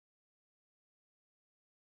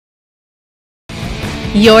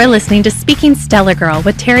You're listening to Speaking Stellar Girl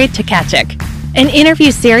with Terry Tkachuk, an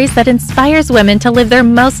interview series that inspires women to live their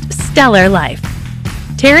most stellar life.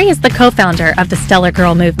 Terry is the co-founder of the Stellar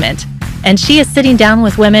Girl movement, and she is sitting down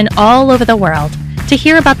with women all over the world to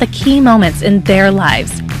hear about the key moments in their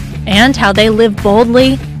lives and how they live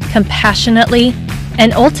boldly, compassionately,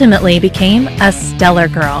 and ultimately became a stellar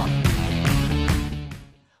girl.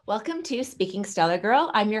 Welcome to Speaking Stellar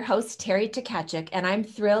Girl. I'm your host, Terry Tkachuk, and I'm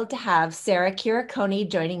thrilled to have Sarah Kiriconi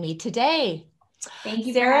joining me today. Thank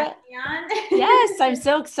you, Sarah. for having me on. Yes, I'm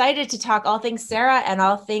so excited to talk all things Sarah and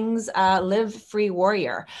all things Live Free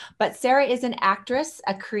Warrior. But Sarah is an actress,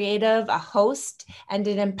 a creative, a host, and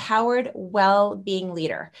an empowered well-being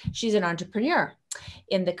leader. She's an entrepreneur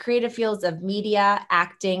in the creative fields of media,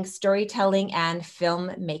 acting, storytelling, and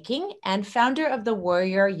filmmaking, and founder of the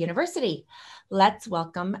Warrior University. Let's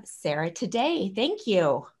welcome Sarah today. Thank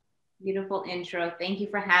you. Beautiful intro. Thank you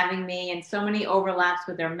for having me, and so many overlaps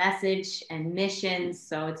with our message and missions.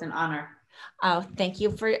 So it's an honor. Oh, thank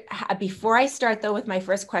you for, before I start though with my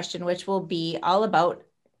first question, which will be all about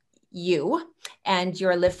you and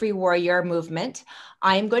your Live Free Warrior movement,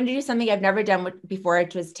 I'm going to do something I've never done before,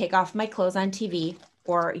 which was take off my clothes on TV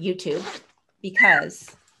or YouTube,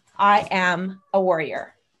 because I am a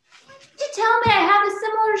warrior. Did you tell me I have a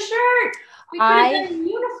similar shirt? We could have been in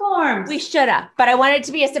uniforms. We should have, but I wanted it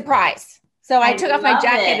to be a surprise. So I took off my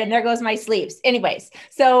jacket and there goes my sleeves. Anyways,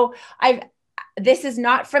 so this is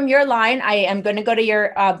not from your line. I am going to go to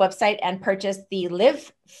your website and purchase the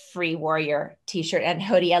Live Free Warrior t-shirt and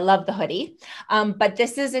hoodie. I love the hoodie. But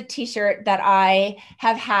this is a t-shirt that I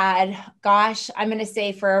have had, gosh, I'm going to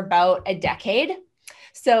say for about a decade.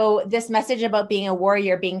 So this message about being a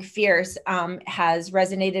warrior, being fierce, has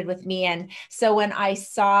resonated with me. And so when I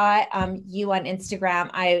saw you on Instagram,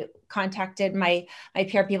 I contacted my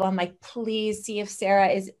PR people. I'm like, please see if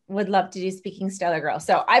Sarah would love to do Speaking Stellar Girl.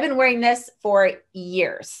 So I've been wearing this for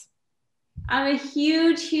years. I'm a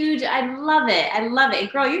huge, I love it. I love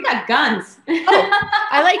it. Girl, you got guns.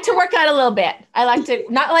 I like to work out a little bit. I like to,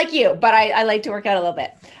 not like you, but I like to work out a little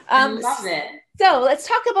bit. I love it. So let's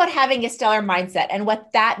talk about having a stellar mindset and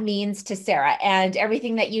what that means to Sarah and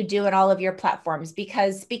everything that you do in all of your platforms,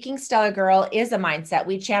 because Speaking Stellar Girl is a mindset.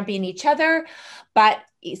 We champion each other, but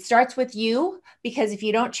it starts with you, because if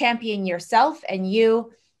you don't champion yourself, and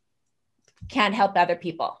you can't help other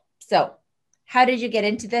people. So how did you get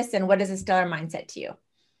into this, and what is a stellar mindset to you?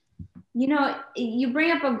 You know, you bring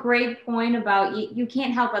up a great point about you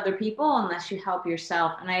can't help other people unless you help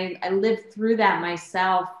yourself. And I lived through that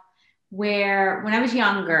myself, where when I was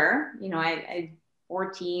younger, you know, I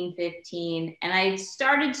 14, 15, and I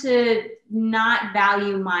started to not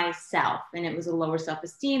value myself, and it was a lower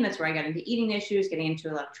self-esteem. That's where I got into eating issues, getting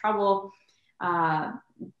into a lot of trouble,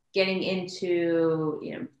 getting into,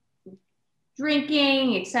 you know,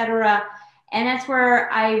 drinking, etc. And that's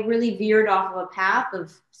where I really veered off of a path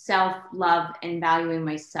of self-love and valuing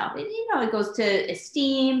myself. It goes to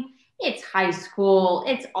esteem. It's high school,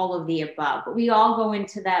 it's all of the above, but we all go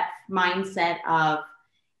into that mindset of,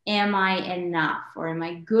 am I enough, or am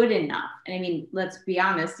I good enough? And I mean, let's be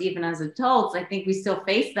honest, even as adults, I think we still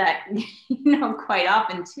face that, quite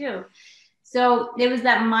often too. So there was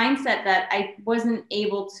that mindset that I wasn't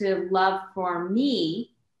able to love for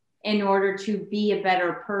me in order to be a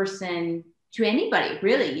better person to anybody,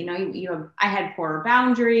 really. I had poorer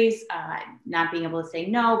boundaries, not being able to say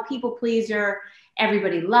no, people pleaser.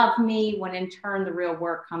 Everybody loved me, when in turn, the real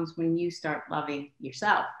work comes when you start loving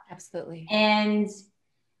yourself. Absolutely. And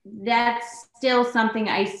that's still something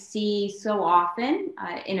I see so often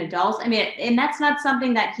in adults. I mean, and that's not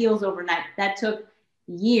something that heals overnight. That took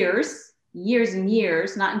years and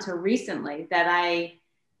years, not until recently, that I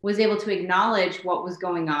was able to acknowledge what was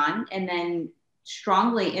going on and then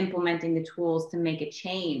strongly implementing the tools to make a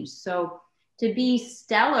change. So to be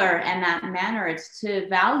stellar in that manner, it's to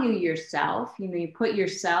value yourself. You put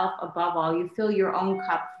yourself above all, you fill your own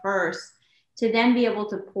cup first, to then be able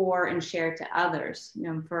to pour and share to others.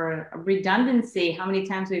 For a redundancy, how many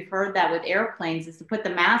times we've heard that with airplanes, is to put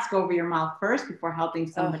the mask over your mouth first before helping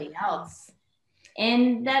somebody else.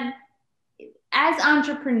 And that, as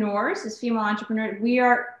entrepreneurs, as female entrepreneurs, we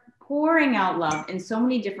are pouring out love in so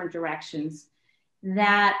many different directions,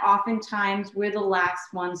 that oftentimes we're the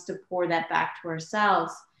last ones to pour that back to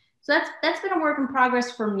ourselves. So that's been a work in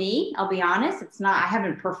progress for me. I'll be honest. I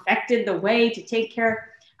haven't perfected the way to take care.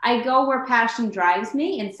 I go where passion drives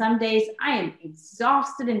me. And some days I am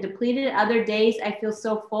exhausted and depleted. Other days I feel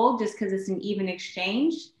so full just because it's an even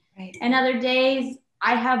exchange. Right. And other days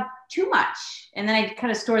I have too much. And then I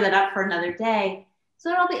kind of store that up for another day.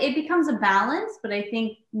 So it becomes a balance. But I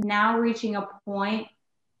think now reaching a point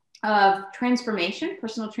of transformation,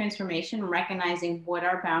 personal transformation, recognizing what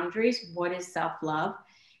are boundaries, what is self-love,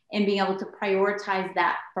 and being able to prioritize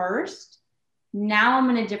that first. Now I'm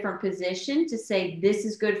in a different position to say, this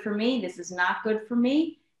is good for me, this is not good for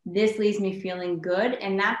me, this leaves me feeling good.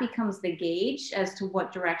 And that becomes the gauge as to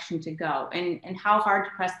what direction to go and how hard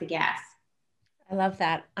to press the gas. I love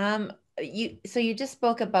that. So you just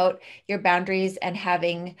spoke about your boundaries and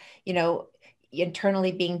having,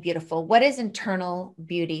 internally being beautiful. What is internal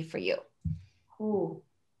beauty for you? Ooh,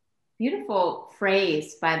 beautiful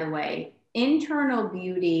phrase, by the way. Internal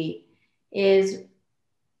beauty is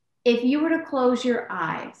if you were to close your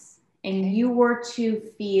eyes and you were to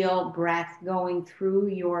feel breath going through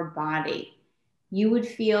your body, you would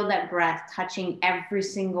feel that breath touching every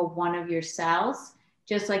single one of your cells,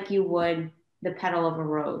 just like you would the petal of a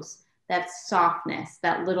rose. That softness,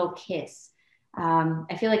 that little kiss.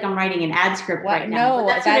 I feel like I'm writing an ad script right now.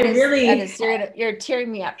 No, you're tearing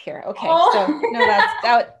me up here. Okay. Oh. So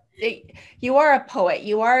no, you are a poet,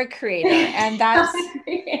 you are a creator, and that's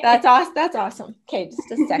awesome. That's awesome. Okay.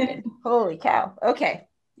 Just a second. Holy cow. Okay.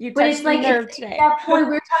 You touched my nerve today. That point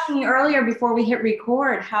we were talking earlier before we hit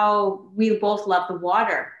record, how we both love the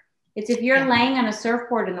water. It's if you're laying on a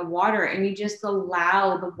surfboard in the water and you just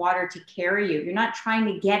allow the water to carry you. You're not trying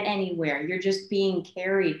to get anywhere. You're just being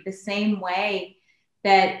carried the same way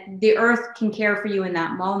that the earth can care for you in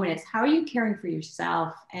that moment. It's how are you caring for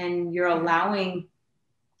yourself? And you're allowing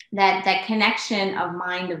that connection of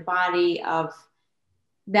mind, of body, of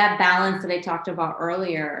that balance that I talked about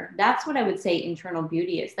earlier. That's what I would say internal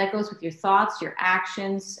beauty is. That goes with your thoughts, your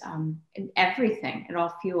actions, and everything. It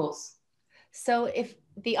all fuels. So if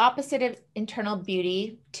the opposite of internal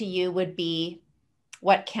beauty to you would be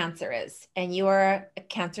what cancer is, and you are a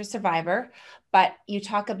cancer survivor, but you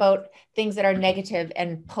talk about things that are negative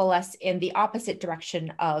and pull us in the opposite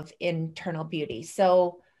direction of internal beauty.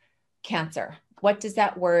 So cancer, what does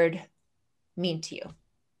that word mean to you?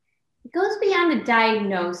 It goes beyond a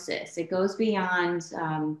diagnosis. It goes beyond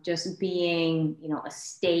just being, a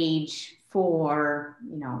stage 4,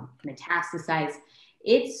 metastasize.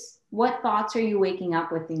 It's what thoughts are you waking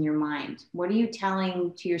up with in your mind? What are you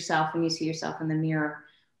telling to yourself when you see yourself in the mirror?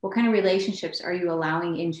 What kind of relationships are you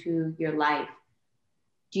allowing into your life?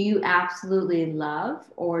 Do you absolutely love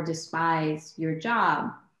or despise your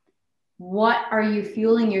job? What are you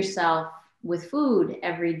fueling yourself with food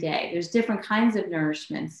every day? There's different kinds of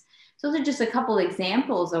nourishments. So those are just a couple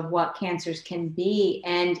examples of what cancers can be.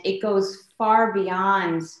 And it goes far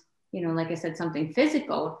beyond, like I said, something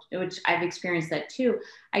physical, which I've experienced that too.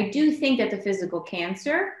 I do think that the physical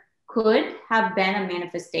cancer could have been a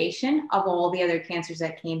manifestation of all the other cancers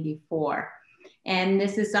that came before. And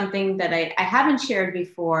this is something that I haven't shared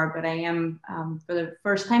before, but I am for the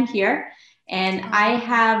first time here. And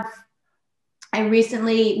I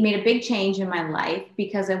recently made a big change in my life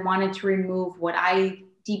because I wanted to remove what I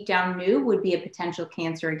deep down knew would be a potential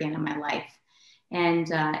cancer again in my life. And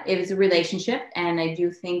it was a relationship. And I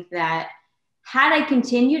do think that had I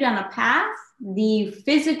continued on a path, the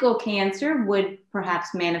physical cancer would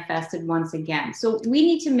perhaps manifested once again. So we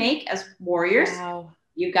need to make, as warriors, wow.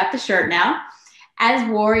 You've got the shirt now, as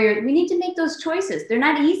warriors, we need to make those choices. They're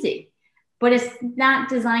not easy, but it's not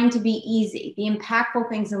designed to be easy. The impactful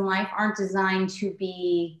things in life aren't designed to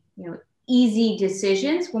be, easy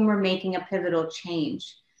decisions when we're making a pivotal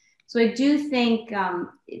change. So I do think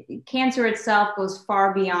cancer itself goes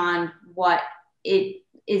far beyond what it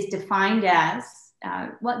is defined as.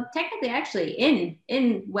 Technically, actually,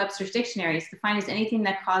 in Webster's dictionary, it's defined as anything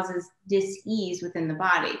that causes dis-ease within the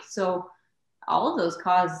body. So all of those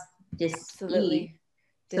cause dis-ease. Absolutely.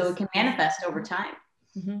 So it can manifest over time.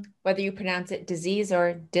 Mm-hmm. Whether you pronounce it disease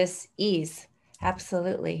or dis-ease.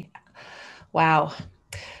 Absolutely. Wow.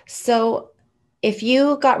 So if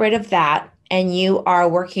you got rid of that and you are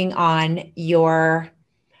working on your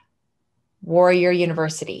Warrior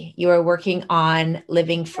University, you are working on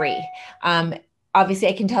living free. Obviously,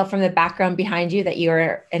 I can tell from the background behind you that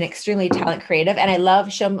you're an extremely talented creative, and I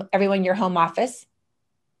love show everyone your home office.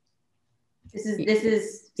 This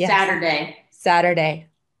is yes. Saturday.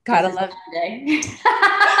 Gotta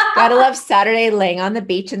love Saturday laying on the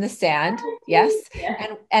beach in the sand. Yes.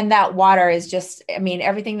 Yeah. And that water is just,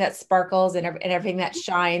 everything that sparkles and everything that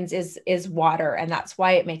shines is water. And that's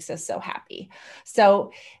why it makes us so happy.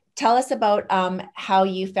 So tell us about how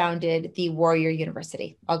you founded the Warrior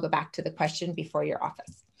University. I'll go back to the question before your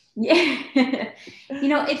office. Yeah.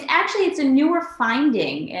 It's a newer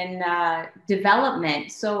finding and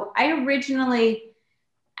development. So I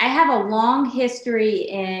have a long history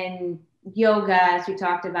in yoga, as we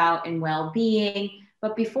talked about, in well-being,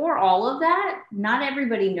 But before all of that, not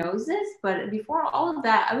everybody knows this, but before all of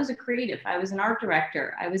that, I was a creative. I was an art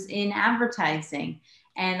director. I was in advertising.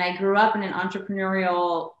 And I grew up in an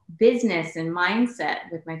entrepreneurial business and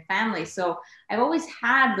mindset with my family. So I've always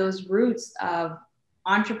had those roots of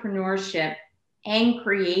entrepreneurship and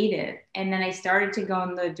creative. And then I started to go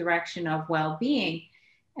in the direction of well-being.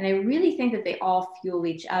 And I really think that they all fuel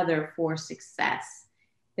each other for success.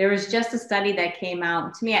 There was just a study that came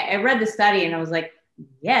out to me. I read the study and I was like,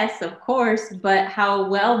 yes, of course, but how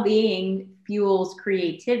well-being fuels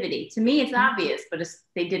creativity. To me, it's obvious, but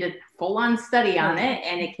they did a full-on study on it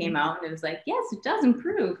and it came out and it was like, yes, it does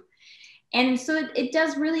improve. And so it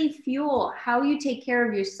does really fuel how you take care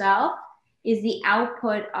of yourself is the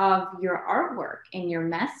output of your artwork and your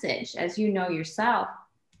message, as you know yourself.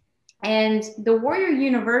 And the Warrior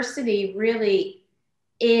University really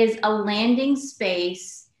is a landing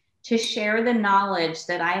space to share the knowledge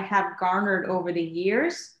that I have garnered over the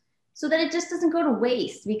years so that it just doesn't go to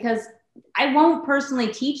waste, because I won't personally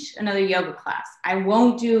teach another yoga class. I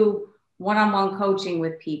won't do one-on-one coaching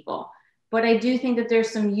with people, but I do think that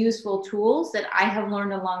there's some useful tools that I have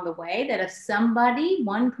learned along the way that if somebody,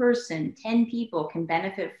 one person, 10 people can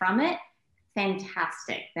benefit from it,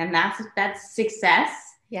 fantastic. Then that's success.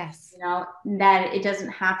 Yes. You know, that it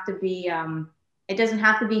doesn't have to be,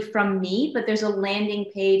 from me, but there's a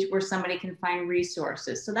landing page where somebody can find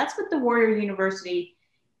resources. So that's what the Warrior University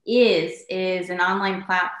is an online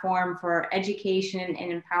platform for education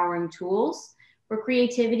and empowering tools for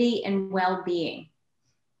creativity and well-being.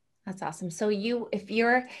 That's awesome. So if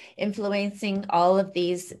you're influencing all of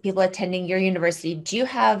these people attending your university, do you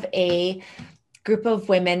have a group of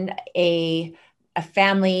women, a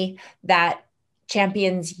family that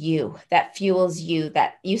champions you, that fuels you,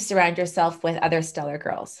 that you surround yourself with other stellar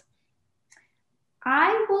girls?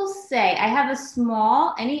 I will say I have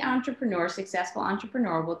any entrepreneur, successful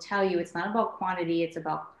entrepreneur will tell you it's not about quantity, it's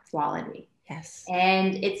about quality. Yes.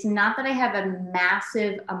 And it's not that I have a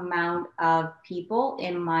massive amount of people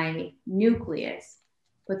in my nucleus,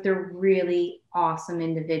 but they're really awesome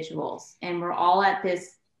individuals. And we're all at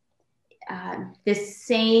this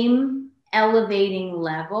same elevating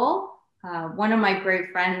level. One of my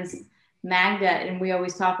great friends, Magda, and we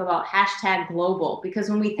always talk about #global, because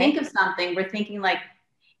when we think of something, we're thinking like,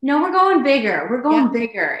 no, we're going bigger. We're going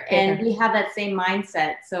bigger. And we have that same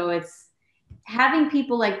mindset. So it's having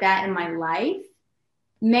people like that in my life,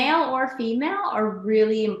 male or female, are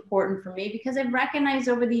really important for me, because I've recognized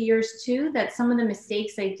over the years too that some of the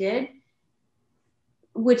mistakes I did,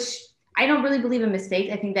 which I don't really believe in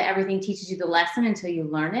mistakes. I think that everything teaches you the lesson until you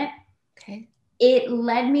learn it. Okay. It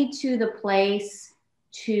led me to the place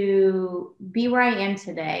to be where I am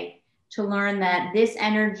today, to learn that this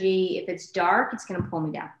energy, if it's dark, it's going to pull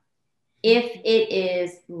me down. If it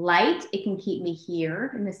is light, it can keep me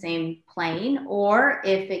here in the same plane, or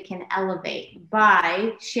if it can elevate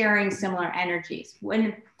by sharing similar energies.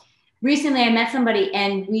 When recently I met somebody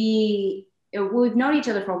and we've known each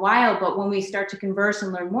other for a while, but when we start to converse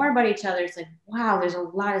and learn more about each other, it's like, wow, there's a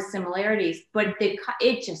lot of similarities, but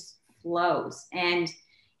it just flows and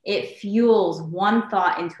it fuels one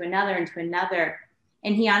thought into another.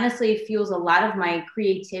 And he honestly fuels a lot of my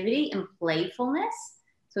creativity and playfulness.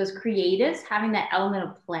 So as creatives, having that element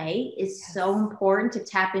of play is so important to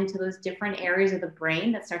tap into those different areas of the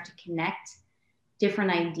brain that start to connect different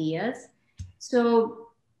ideas. So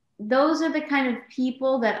those are the kind of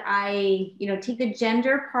people that I, take the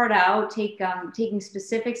gender part out, taking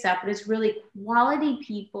specifics out, but it's really quality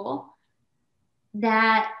people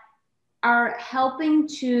that are helping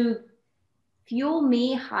to fuel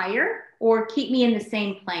me higher or keep me in the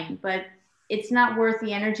same plane, but it's not worth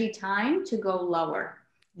the energy time to go lower.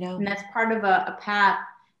 No. And that's part of a path.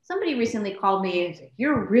 Somebody recently called me and said,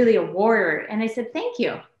 "You're really a warrior." And I said, "Thank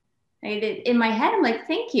you." In my head, I'm like,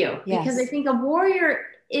 "Thank you." Yes. Because I think a warrior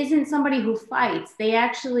isn't somebody who fights. They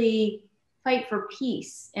actually fight for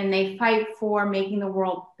peace and they fight for making the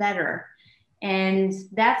world better. And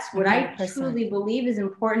that's what 100%. I truly believe is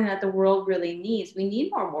important, that the world really needs. We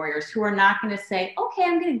need more warriors who are not going to say, okay,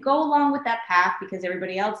 I'm going to go along with that path because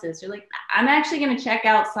everybody else is. They're like, I'm actually going to check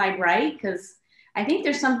out side right because I think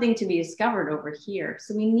there's something to be discovered over here.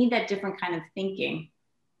 So we need that different kind of thinking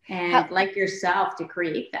and like yourself to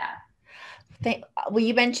create that. Well,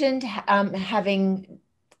 you mentioned having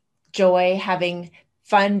joy, having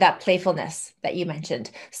fun, that playfulness that you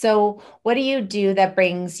mentioned. So what do you do that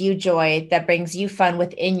brings you joy, that brings you fun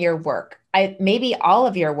within your work? Maybe all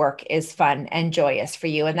of your work is fun and joyous for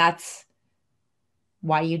you, and that's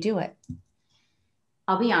why you do it.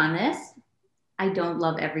 I'll be honest. I don't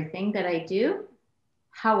love everything that I do.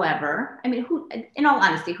 However, I mean, who, in all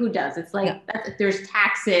honesty, who does? It's like, there's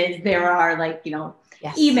taxes, there are like,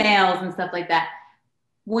 emails and stuff like that.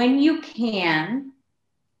 When you can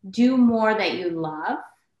do more that you love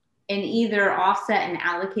and either offset and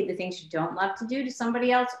allocate the things you don't love to do to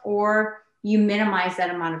somebody else, or you minimize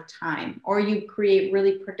that amount of time, or you create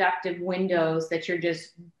really productive windows that you're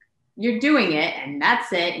doing it and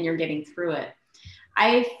that's it, and you're getting through it.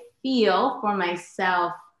 I feel for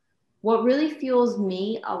myself, what really fuels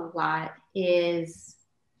me a lot is,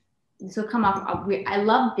 I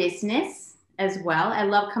love business as well. I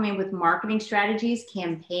love coming up with marketing strategies,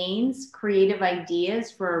 campaigns, creative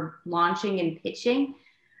ideas for launching and pitching.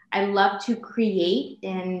 I love to create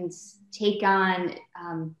and take on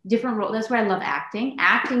different roles. That's why I love acting.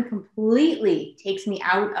 Acting completely takes me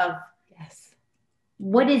out of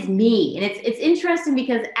what is me. And it's interesting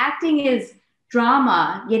because acting is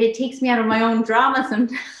drama, yet it takes me out of my own drama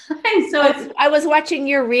sometimes. So I was watching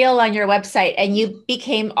your reel on your website, and you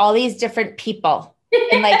became all these different people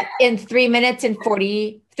in 3 minutes and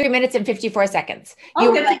 54 seconds.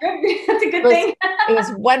 That's a good thing. It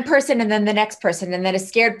was one person, and then the next person, and then a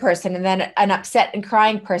scared person, and then an upset and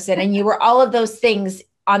crying person. And you were all of those things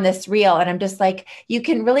on this reel. And I'm just like, you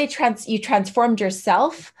can really you transformed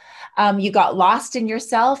yourself. You got lost in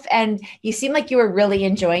yourself, and you seem like you were really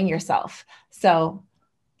enjoying yourself. So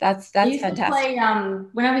that's fantastic. Play,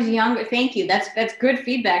 when I was younger, thank you. That's good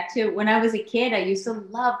feedback too. When I was a kid, I used to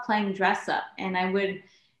love playing dress up, and I would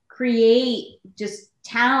create just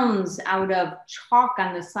towns out of chalk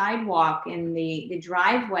on the sidewalk in the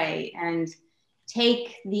driveway, and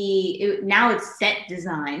take now it's set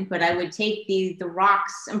design, but I would take the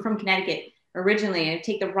rocks. I'm from Connecticut originally. I'd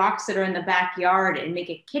take the rocks that are in the backyard and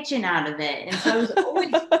make a kitchen out of it. And so I was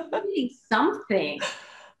always doing something.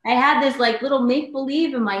 I had this like little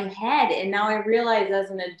make-believe in my head. And now I realize as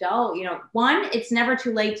an adult, one, it's never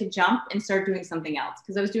too late to jump and start doing something else.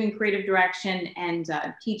 Because I was doing creative direction and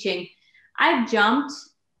teaching. I've jumped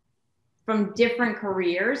from different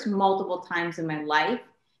careers multiple times in my life.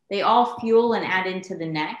 They all fuel and add into the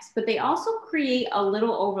next, but they also create a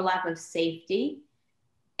little overlap of safety.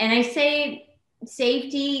 And I say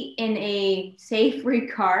safety in a safe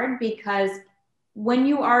regard, because when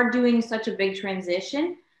you are doing such a big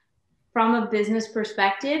transition, from a business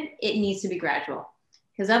perspective, it needs to be gradual,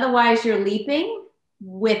 because otherwise you're leaping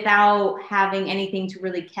without having anything to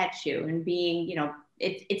really catch you and being,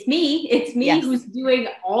 it's me yes. who's doing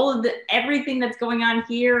all of everything that's going on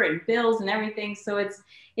here and bills and everything. So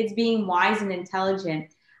it's being wise and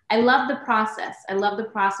intelligent. I love the process. I love the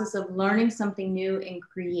process of learning something new and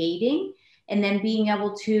creating, and then being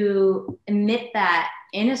able to emit that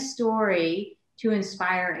in a story to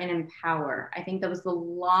inspire and empower. I think that was the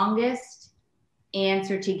longest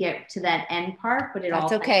answer to get to that end part, but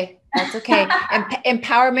That's okay.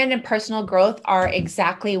 Empowerment and personal growth are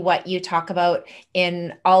exactly what you talk about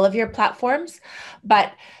in all of your platforms.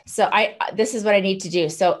 But so this is what I need to do.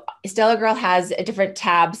 So Stellar Girl has different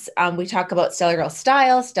tabs. We talk about Stellar Girl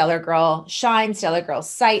Style, Stellar Girl Shine, Stellar Girl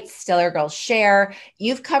Sites, Stellar Girl Share.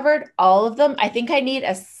 You've covered all of them. I think I need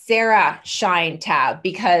a Sarah Shine tab,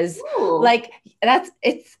 because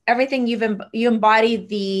it's everything you embody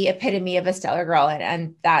the epitome of a Stellar Girl,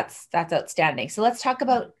 and that's outstanding. So let's talk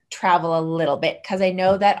about travel a little bit, because I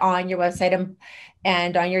know that on your website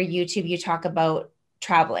and on your YouTube, you talk about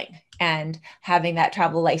traveling and having that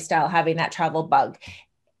travel lifestyle, having that travel bug.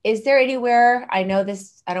 Is there anywhere, I know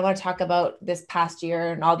this, I don't want to talk about this past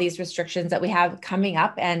year and all these restrictions that we have coming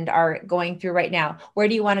up and are going through right now. Where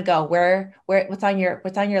do you want to go? What's on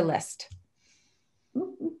your list?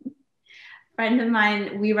 Friend of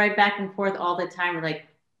mine, we write back and forth all the time. We're like,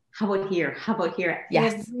 how about here? How about here?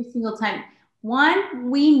 Yes. Every single time. One,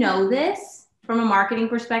 we know this from a marketing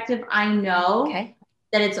perspective. I know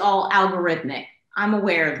that it's all algorithmic. I'm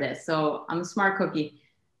aware of this. So I'm a smart cookie.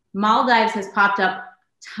 Maldives has popped up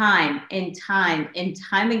time and time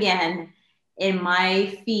again in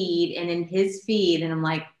my feed and in his feed. And I'm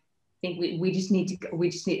like, I think we just need to go.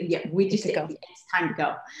 It's time to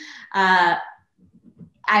go.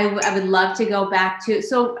 I would love to go back to,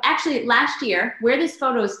 so actually last year, where this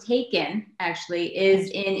photo is taken actually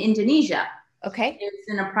is in Indonesia. Okay. It's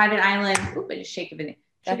in a private island. Oop, I just shake everything.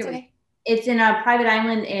 That's okay. It's in a private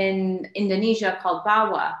island in Indonesia called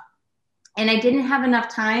Bawa. And I didn't have enough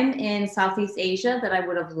time in Southeast Asia that I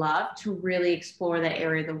would have loved to really explore that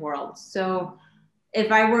area of the world. So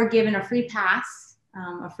if I were given a free pass,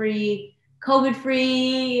 a free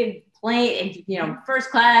COVID-free plane,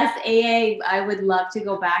 first class AA, I would love to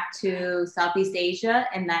go back to Southeast Asia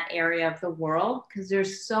and that area of the world, because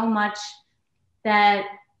there's so much that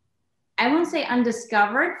I wouldn't say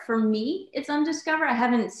undiscovered. For me, it's undiscovered. I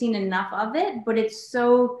haven't seen enough of it, but it's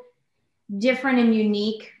so different and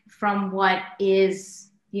unique from what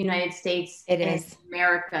is the United States and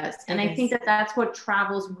Americas. And I think that that's what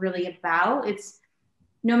travel is really about. It's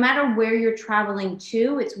no matter where you're traveling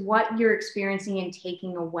to, it's what you're experiencing and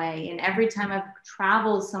taking away. And every time I've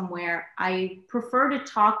traveled somewhere, I prefer to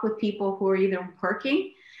talk with people who are either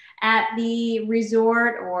working at the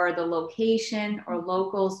resort or the location or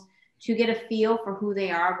locals to get a feel for who they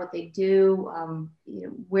are, what they do,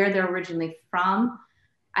 where they're originally from.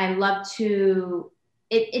 I love to,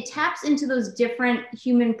 it taps into those different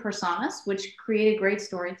human personas, which create a great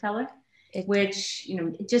storyteller, which,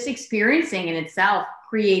 just experiencing in itself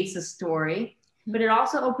creates a story, but it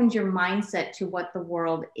also opens your mindset to what the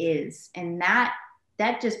world is. And that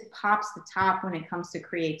just pops the top when it comes to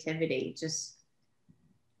creativity. Just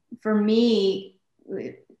for me,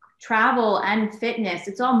 travel and fitness,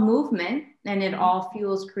 it's all movement and it all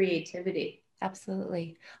fuels creativity.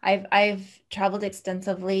 Absolutely. I've traveled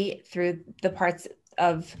extensively through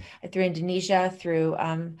Indonesia,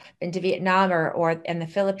 into Vietnam or in the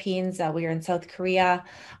Philippines. We were in South Korea,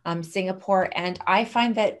 Singapore. And I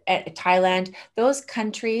find that at Thailand, those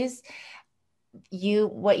countries,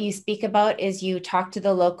 what you speak about is you talk to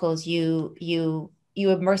the locals, you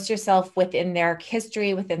immerse yourself within their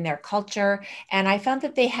history, within their culture. And I found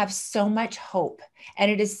that they have so much hope, and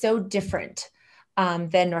it is so different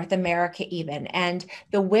than North America even. And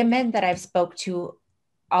the women that I've spoke to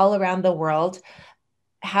all around the world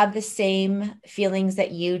have the same feelings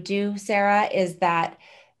that you do, Sarah, is that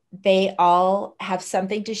they all have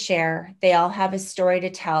something to share. They all have a story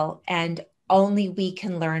to tell, and only we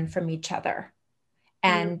can learn from each other.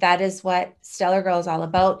 And that is what Stellar Girl is all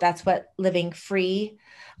about. That's what Living Free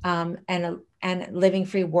and Living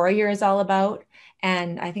Free Warrior is all about.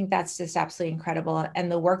 And I think that's just absolutely incredible.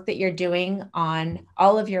 And the work that you're doing on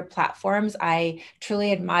all of your platforms, I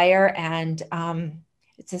truly admire. And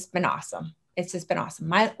it's just been awesome. It's just been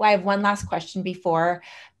awesome. I have one last question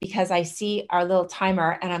because I see our little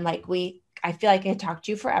timer and I'm like, I feel like I talked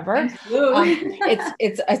to you forever.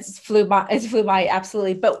 It's flew by.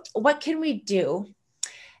 Absolutely. But what can we do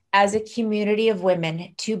as a community of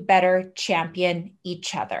women to better champion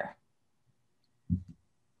each other?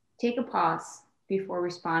 Take a pause before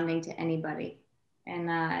responding to anybody.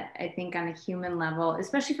 And I think on a human level,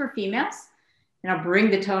 especially for females, and I'll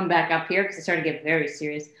bring the tone back up here because it started to get very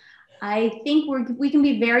serious. I think we can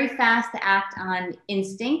be very fast to act on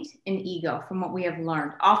instinct and ego from what we have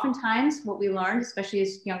learned. Oftentimes what we learned, especially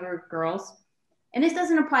as younger girls, and this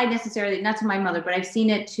doesn't apply necessarily, not to my mother, but I've seen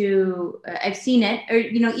it, or,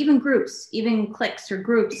 even groups, even cliques or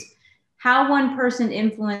groups, how one person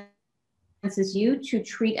influences you to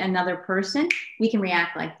treat another person, we can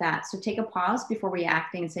react like that. So take a pause before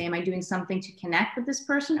reacting and say, am I doing something to connect with this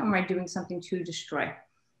person, or am I doing something to destroy?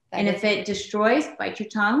 And if it destroys, bite your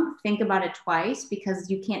tongue, think about it twice, because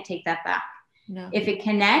you can't take that back. No. If it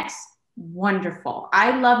connects, wonderful.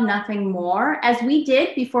 I love nothing more, as we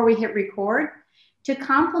did before we hit record, to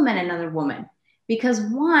compliment another woman, because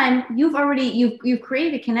one, you've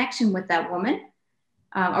created a connection with that woman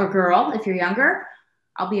or girl. If you're younger,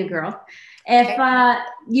 I'll be a girl. If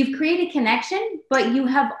you've created connection, but you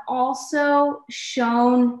have also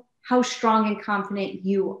shown how strong and confident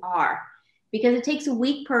you are, because it takes a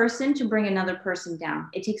weak person to bring another person down.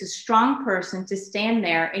 It takes a strong person to stand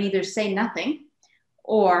there and either say nothing,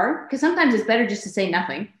 or, because sometimes it's better just to say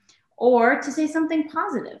nothing, or to say something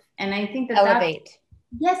positive. And I think that elevate.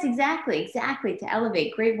 Yes, exactly. To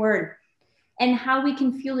elevate. Great word. And how we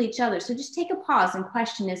can fuel each other. So just take a pause and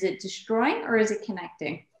question, is it destroying or is it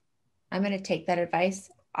connecting? I'm going to take that advice.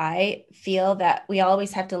 I feel that we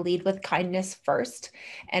always have to lead with kindness first.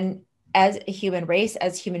 And as a human race,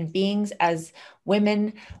 as human beings, as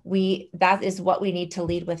women, that is what we need to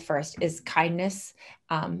lead with first, is kindness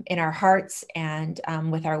in our hearts and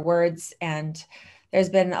with our words. And there's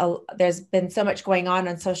been so much going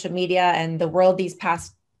on social media and the world this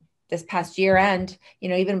past year, and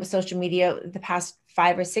even with social media the past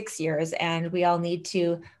 5 or 6 years, and we all need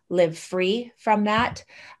to live free from that,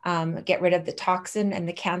 get rid of the toxin and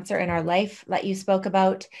the cancer in our life that you spoke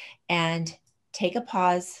about, and take a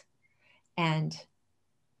pause and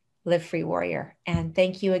live free warrior. And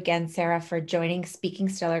thank you again, Sarah, for joining Speaking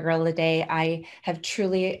Stellar Girl today. I have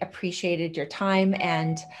truly appreciated your time,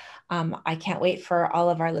 and I can't wait for all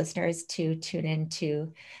of our listeners to tune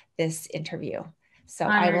into this interview. So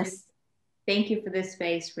I will thank you for this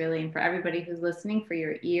space, really, and for everybody who's listening, for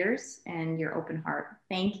your ears and your open heart.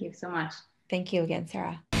 Thank you so much. Thank you again,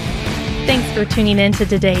 Sarah. Thanks for tuning in to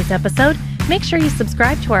today's episode. Make sure you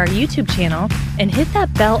subscribe to our YouTube channel and hit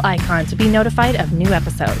that bell icon to be notified of new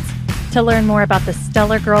episodes. To learn more about the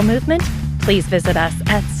Stellar Girl movement, please visit us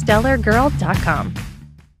at stellargirl.com.